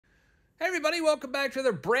Hey everybody, welcome back to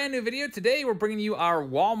another brand new video. Today we're bringing you our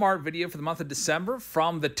Walmart video for the month of December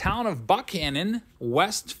from the town of Buckhannon,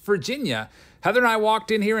 West Virginia. Heather and I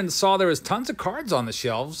walked in here and saw there was tons of cards on the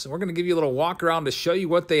shelves. We're going to give you a little walk around to show you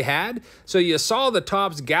what they had. So you saw the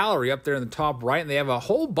Topps gallery up there in the top right, and they have a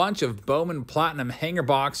whole bunch of Bowman Platinum hanger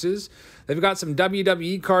boxes. They've got some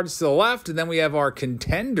WWE cards to the left, and then we have our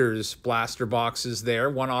Contenders blaster boxes there,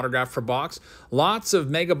 one autograph per box. Lots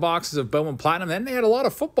of mega boxes of Bowman Platinum. Then they had a lot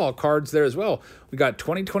of football cards there as well. We got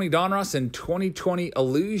 2020 Donruss and 2020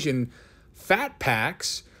 Illusion Fat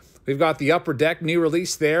Packs. We've got the Upper Deck new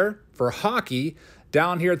release there for hockey.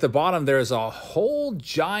 Down here at the bottom, there's a whole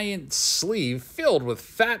giant sleeve filled with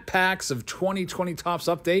fat packs of 2020 Topps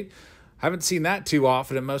Update. Haven't seen that too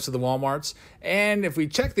often at most of the Walmarts. And if we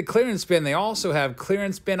check the clearance bin, they also have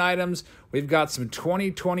clearance bin items. We've got some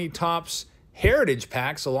 2020 Topps Heritage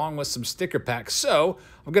packs along with some sticker packs. So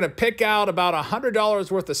I'm going to pick out about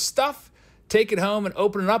 $100 worth of stuff, take it home and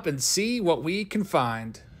open it up and see what we can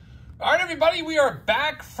find. All right, everybody, we are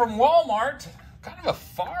back from Walmart. Kind of a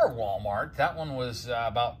far Walmart. That one was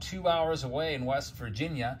about 2 hours away in West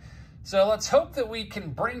Virginia. So let's hope that we can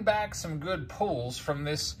bring back some good pulls from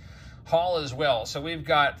this haul as well. So we've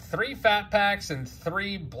got 3 fat packs and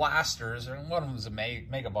 3 blasters, and one of them is a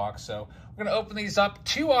mega box. So we're going to open these up.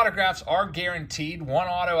 2 autographs are guaranteed. 1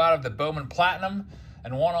 auto out of the Bowman Platinum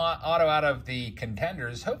and 1 auto out of the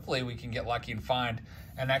Contenders. Hopefully we can get lucky and find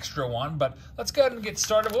an extra one, but let's go ahead and get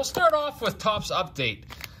started. We'll start off with Topps Update.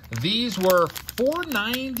 These were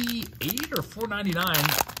 $4.98 or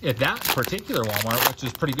 $4.99 at that particular Walmart, which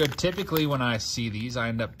is pretty good. Typically when I see these, I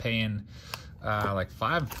end up paying like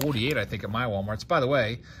 $5.48, I think, at my Walmarts. By the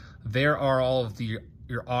way, there are all of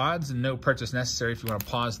your odds and no purchase necessary if you want to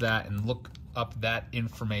pause that and look up that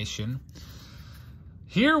information.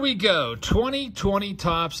 Here we go, 2020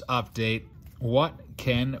 Topps Update. What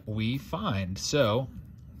can we find? So,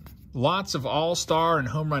 lots of All-Star and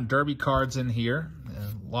Home Run Derby cards in here.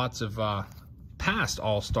 Lots of past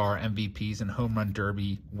All-Star MVPs and Home Run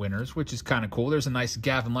Derby winners, which is kind of cool. There's a nice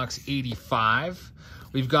Gavin Lux 85.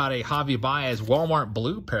 We've got a Javi Baez Walmart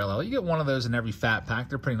Blue parallel. You get one of those in every fat pack.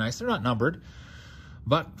 They're pretty nice. They're not numbered,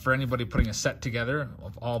 but for anybody putting a set together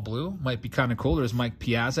of all blue, might be kind of cool. There's Mike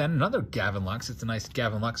Piazza and another Gavin Lux. It's a nice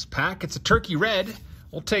Gavin Lux pack. It's a turkey red.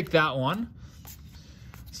 We'll take that one.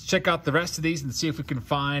 Let's check out the rest of these and see if we can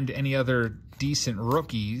find any other decent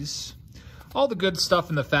rookies. All the good stuff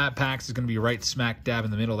in the fat packs is going to be right smack dab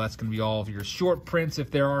in the middle. That's going to be all of your short prints,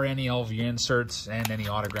 if there are any, all of your inserts, and any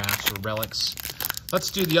autographs or relics.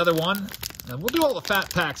 Let's do the other one. We'll do all the fat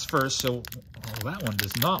packs first. So that one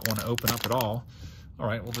does not want to open up at all. All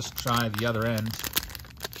right, we'll just try the other end.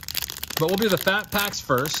 But we'll do the fat packs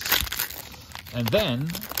first, and then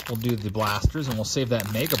we'll do the blasters, and we'll save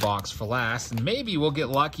that mega box for last. And maybe we'll get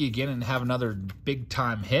lucky again and have another big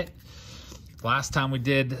time hit. Last time we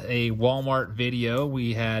did a Walmart video,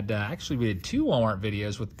 we had, actually we did 2 Walmart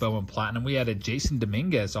videos with Bowman Platinum. We had a Jason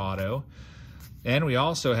Dominguez auto, and we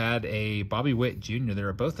also had a Bobby Witt Jr. They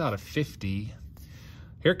were both out of 50.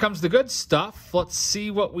 Here comes the good stuff. Let's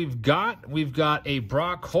see what we've got. We've got a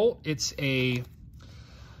Brock Holt. It's a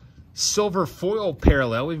silver foil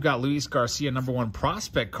parallel. We've got Luis Garcia, #1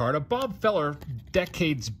 prospect card. A Bob Feller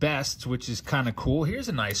Decade's Best, which is kind of cool. Here's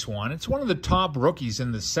a nice one. It's one of the top rookies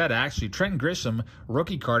in the set, actually. Trent Grisham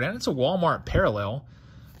rookie card, and it's a Walmart parallel.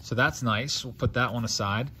 So that's nice. We'll put that one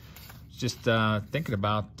aside. Just thinking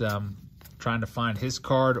about trying to find his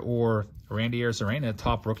card or Randy Arozarena,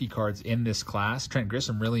 top rookie cards in this class. Trent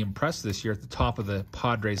Grisham really impressed this year at the top of the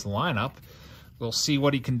Padres lineup. We'll see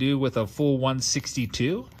what he can do with a full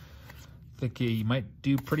 162. I think he might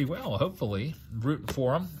do pretty well, hopefully. Rooting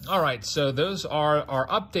for him. All right, so those are our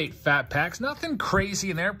update fat packs. Nothing crazy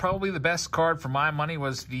in there. Probably the best card for my money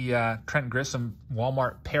was the Trent Grisham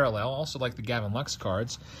Walmart parallel. Also like the Gavin Lux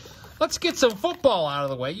cards. Let's get some football out of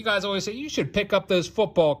the way. You guys always say you should pick up those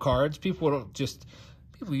football cards. People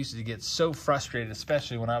used to get so frustrated,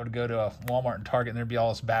 especially when I would go to a Walmart and Target and there'd be all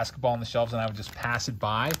this basketball on the shelves and I would just pass it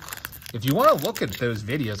by. If you want to look at those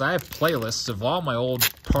videos, I have playlists of all my old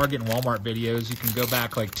Target and Walmart videos. You can go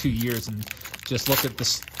back like 2 years and just look at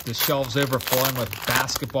the shelves overflowing with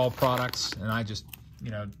basketball products, and I just,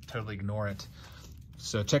 totally ignore it.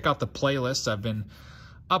 So check out the playlists. I've been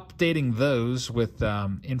updating those with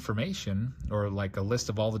information, or like a list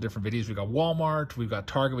of all the different videos. We've got Walmart, we've got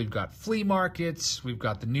Target, we've got flea markets, we've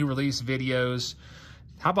got the new release videos.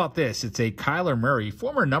 How about this? It's a Kyler Murray,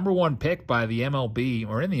 former #1 pick by the MLB,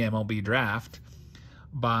 or in the MLB draft,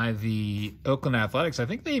 by the Oakland Athletics. I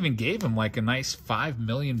think they even gave him like a nice $5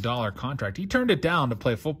 million contract. He turned it down to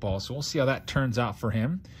play football, so we'll see how that turns out for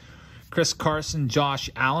him. Chris Carson, Josh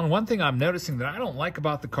Allen. One thing I'm noticing that I don't like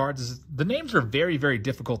about the cards is the names are very, very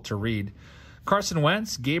difficult to read. Carson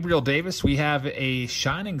Wentz, Gabriel Davis. We have a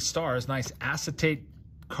Shining Stars, nice acetate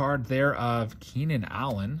card there of Keenan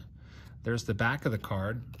Allen. There's the back of the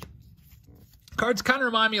card. Cards kind of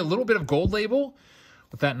remind me a little bit of Gold Label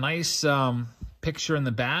with that nice picture in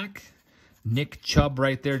the back. Nick Chubb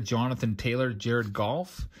right there, Jonathan Taylor, Jared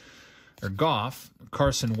Goff,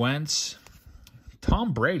 Carson Wentz,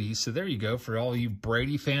 Tom Brady. So there you go for all you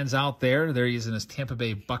Brady fans out there. There he is in his Tampa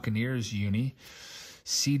Bay Buccaneers uni.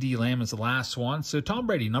 CD Lamb is the last one. So Tom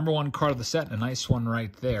Brady, #1 card of the set, and a nice one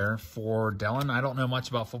right there for Dylan. I don't know much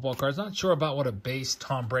about football cards. Not sure about what a base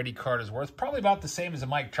Tom Brady card is worth. Probably about the same as a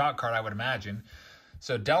Mike Trout card, I would imagine.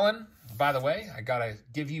 So Dylan, by the way, I got to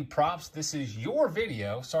give you props. This is your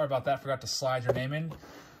video. Sorry about that. Forgot to slide your name in.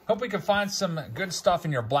 Hope we can find some good stuff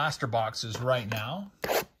in your blaster boxes right now.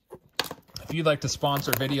 If you'd like to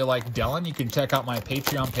sponsor a video like Dylan, you can check out my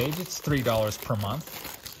Patreon page. It's $3 per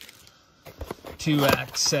month to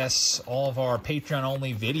access all of our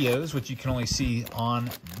Patreon-only videos, which you can only see on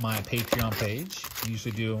my Patreon page. I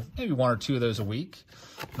usually do maybe 1 or 2 of those a week.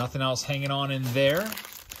 Nothing else hanging on in there.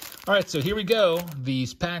 All right, so here we go.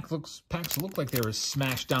 These packs look like they were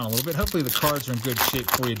smashed down a little bit. Hopefully the cards are in good shape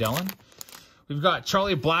for you, Dylan. We've got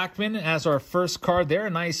Charlie Blackmon as our first card there. A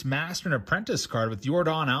nice Master and Apprentice card with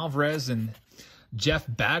Yordan Alvarez and Jeff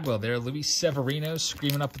Bagwell there. Luis Severino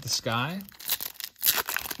screaming up at the sky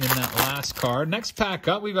in that last card. Next pack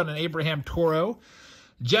up, we've got an Abraham Toro,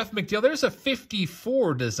 Jeff McNeil. There's a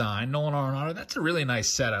 54 design, Nolan Arenado. That's a really nice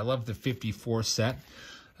set. I love the 54 set.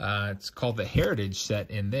 It's called the Heritage set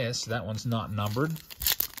in this. That one's not numbered.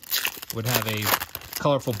 Would have a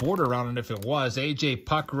colorful border around it if it was. AJ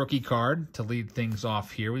Puck rookie card to lead things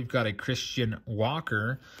off here. We've got a Christian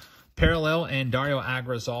Walker parallel and Dario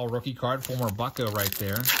Agrazal rookie card. Former Bucco right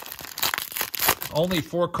there. Only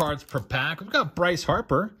 4 cards per pack. We've got Bryce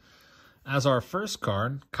Harper as our first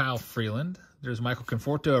card. Kyle Freeland. There's Michael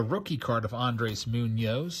Conforto, a rookie card of Andres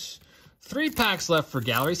Munoz. 3 packs left for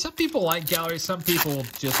Gallery. Some people like Gallery. Some people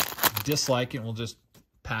just dislike it and will just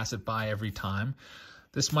pass it by every time.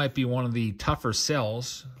 This might be one of the tougher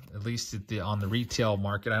sells, at least on the retail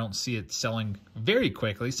market. I don't see it selling very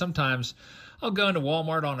quickly. Sometimes I'll go into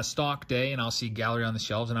Walmart on a stock day and I'll see Gallery on the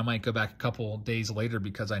shelves, and I might go back a couple days later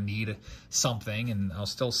because I need something, and I'll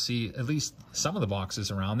still see at least some of the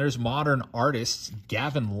boxes around. There's Modern Artists,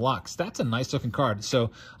 Gavin Lux. That's a nice looking card.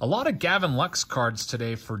 So a lot of Gavin Lux cards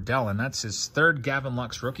today for Dylan. That's his 3rd Gavin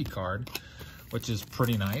Lux rookie card, which is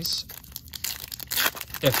pretty nice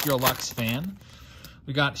if you're a Lux fan.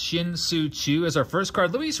 We got Shin Soo Choo as our first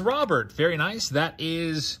card. Luis Robert, very nice. That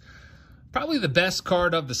is probably the best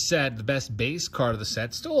card of the set, the best base card of the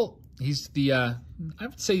set. Still, he's the, I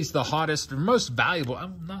would say he's the hottest or most valuable,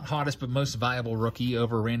 not hottest, but most valuable rookie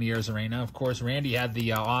over Randy Arozarena. Of course, Randy had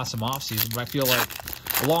the awesome offseason, but I feel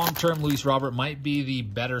like long-term Luis Robert might be the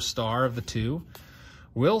better star of the two.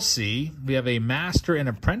 We'll see. We have a Master and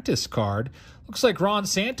Apprentice card. Looks like Ron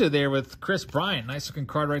Santo there with Chris Bryant. Nice looking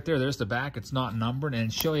card right there. There's the back. It's not numbered. And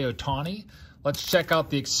Shohei Ohtani. Let's check out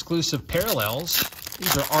the exclusive parallels.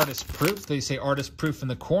 These are artist proof. They say artist proof in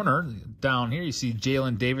the corner. Down here you see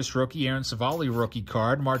Jalen Davis rookie, Aaron Savali rookie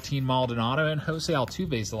card, Martin Maldonado, and Jose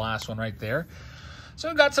Altuve is the last one right there. So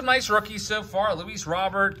we've got some nice rookies so far. Luis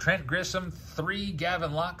Robert, Trent Grisham, 3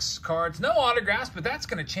 Gavin Lux cards. No autographs, but that's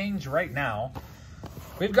going to change right now.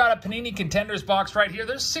 We've got a Panini Contenders box right here.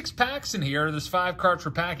 There's 6 packs in here. There's 5 cards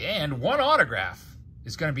per pack, and 1 autograph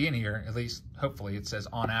is going to be in here. At least, hopefully, it says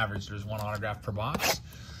on average there's 1 autograph per box.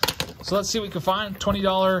 So let's see what we can find.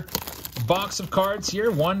 $20 box of cards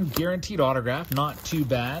here. 1 guaranteed autograph. Not too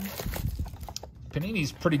bad.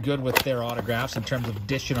 Panini's pretty good with their autographs in terms of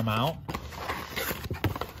dishing them out.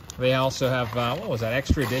 They also have, what was that?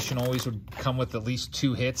 Extra edition always would come with at least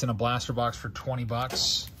 2 hits in a blaster box for 20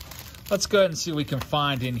 bucks. Let's go ahead and see what we can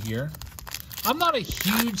find in here. I'm not a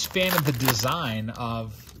huge fan of the design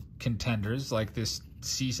of Contenders, like this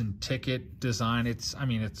season ticket design. It's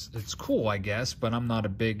cool, I guess, but I'm not a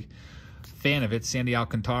big fan of it. Sandy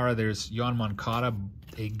Alcantara, there's Yoan Moncada,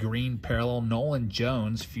 a green parallel, Nolan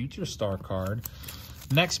Jones, future star card.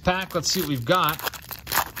 Next pack, let's see what we've got.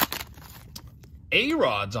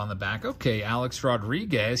 A-Rod's on the back. Okay, Alex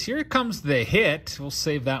Rodriguez. Here comes the hit. We'll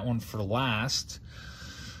save that one for last.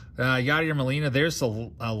 Yadier Molina, there's a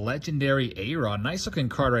legendary A-Rod. Nice looking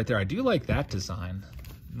card right there. I do like that design.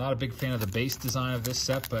 Not a big fan of the base design of this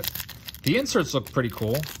set, but the inserts look pretty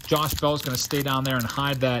cool. Josh Bell's going to stay down there and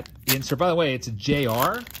hide that insert. By the way, it's a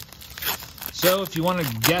JR. So if you want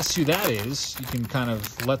to guess who that is, you can kind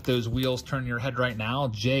of let those wheels turn in your head right now.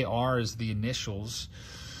 JR is the initials.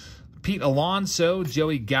 Pete Alonso,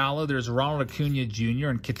 Joey Gallo. There's Ronald Acuna Jr.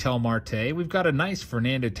 and Ketel Marte. We've got a nice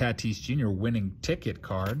Fernando Tatis Jr. winning ticket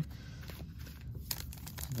card.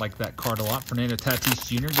 Like that card a lot. Fernando Tatis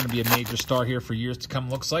Jr. going to be a major star here for years to come,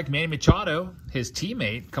 looks like. Manny Machado, his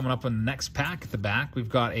teammate, coming up on the next pack at the back. We've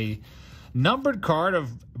got a numbered card of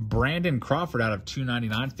Brandon Crawford out of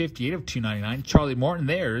 299, 58 of 299. Charlie Morton,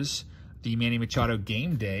 there's the Manny Machado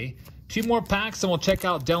game day. 2 more packs, and we'll check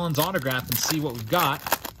out Dellen's autograph and see what we've got.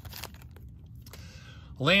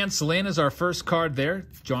 Lance Lynn is our first card there.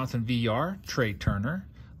 Jonathan Villar, Trey Turner,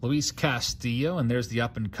 Luis Castillo, and there's the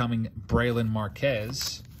up-and-coming Braylon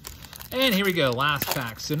Marquez. And here we go, last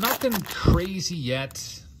pack. So nothing crazy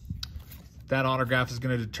yet. That autograph is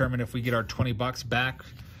going to determine if we get our 20 bucks back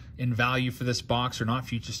in value for this box or not.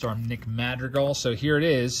 Future star Nick Madrigal. So here it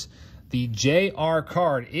is. The JR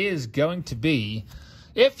card is going to be,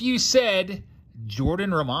 if you said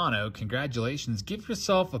Jordan Romano, congratulations. Give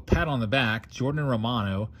yourself a pat on the back. Jordan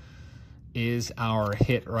Romano is our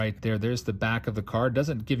hit right there. There's the back of the card.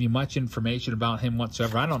 Doesn't give you much information about him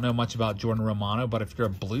whatsoever. I don't know much about Jordan Romano, but if you're a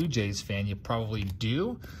Blue Jays fan, you probably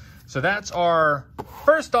do. So that's our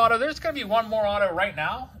first auto. There's going to be one more auto right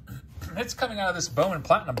now. It's coming out of this Bowman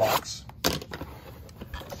Platinum box.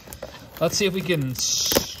 Let's see if we can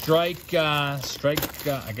strike, I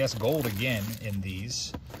guess, gold again in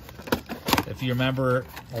these. If you remember,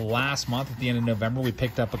 last month at the end of November, we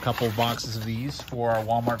picked up a couple of boxes of these for our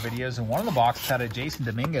Walmart videos, and one of the boxes had a Jason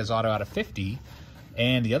Dominguez auto out of 50,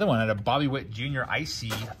 and the other one had a Bobby Witt Jr.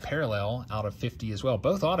 Icy parallel out of 50 as well.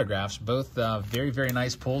 Both autographs, both very, very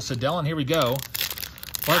nice pulls. So, Dellen, here we go.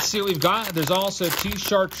 Let's see what we've got. There's also 2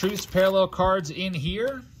 Chartreuse parallel cards in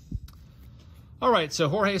here. All right, so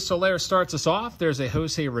Jorge Soler starts us off. There's a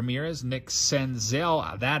Jose Ramirez, Nick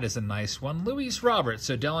Senzel. That is a nice one. Luis Robert.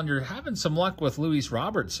 So, Dellen, you're having some luck with Luis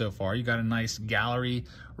Robert so far. You got a nice gallery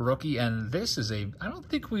rookie, and this is a, I don't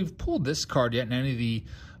think we've pulled this card yet in any of the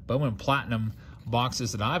Bowman Platinum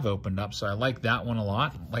boxes that I've opened up, so I like that one a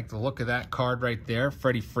lot. Like the look of that card right there.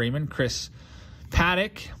 Freddie Freeman, Chris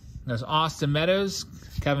Paddock. There's Austin Meadows,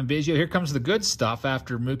 Kevin Biggio. Here comes the good stuff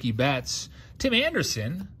after Mookie Betts. Tim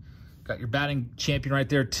Anderson. Got your batting champion right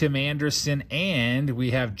there, Tim Anderson. And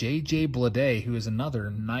we have J.J. Bleday, who is another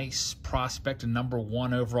nice prospect, a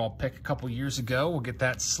 #1 overall pick a couple years ago. We'll get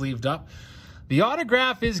that sleeved up. The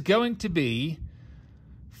autograph is going to be,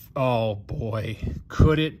 oh boy,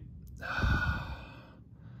 could it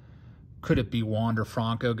be Wander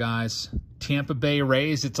Franco, guys? Tampa Bay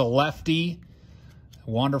Rays, it's a lefty.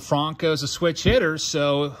 Wander Franco's a switch hitter,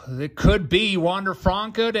 so it could be Wander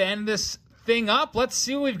Franco to end this thing up. Let's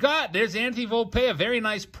see what we've got. There's Anthony Volpe, a very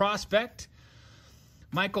nice prospect.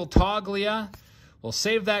 Michael Toglia. We'll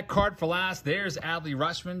save that card for last. There's Adley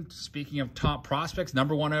Rutschman. Speaking of top prospects,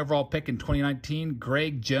 #1 overall pick in 2019,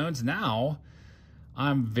 Greg Jones. Now,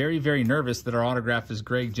 I'm very, very nervous that our autograph is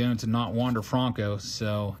Greg Jones and not Wander Franco.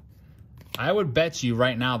 So I would bet you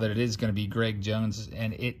right now that it is going to be Greg Jones,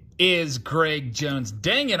 and it is Greg Jones.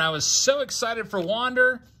 Dang it, I was so excited for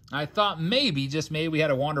Wander. I thought maybe, just maybe, we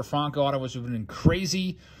had a Wander Franco auto, which would have been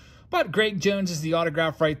crazy. But Greg Jones is the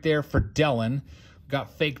autograph right there for Dellen.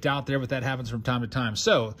 Got faked out there, but that happens from time to time.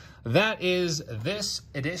 So that is this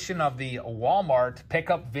edition of the Walmart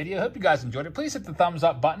pickup video. Hope you guys enjoyed it. Please hit the thumbs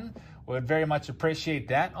up button. Would very much appreciate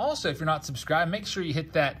that. Also, if you're not subscribed, make sure you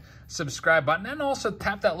hit that subscribe button. And also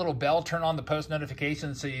tap that little bell, turn on the post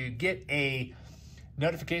notifications so you get a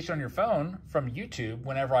notification on your phone from YouTube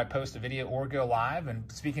whenever I post a video or go live. And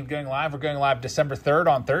speaking of going live, we're going live December 3rd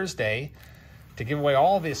on Thursday to give away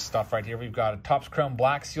all this stuff right here. We've got a Topps Chrome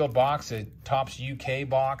Black Sealed box, a Topps UK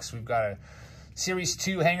box. We've got a Series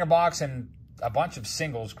 2 hanger box and a bunch of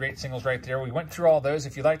singles, great singles right there. We went through all those.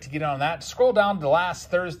 If you'd like to get in on that, scroll down to last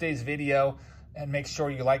Thursday's video and make sure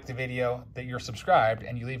you like the video, that you're subscribed,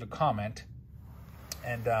 and you leave a comment.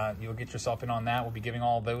 And you'll get yourself in on that. We'll be giving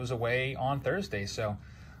all those away on Thursday. So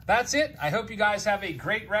that's it. I hope you guys have a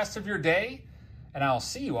great rest of your day, and I'll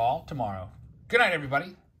see you all tomorrow. Good night,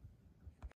 everybody.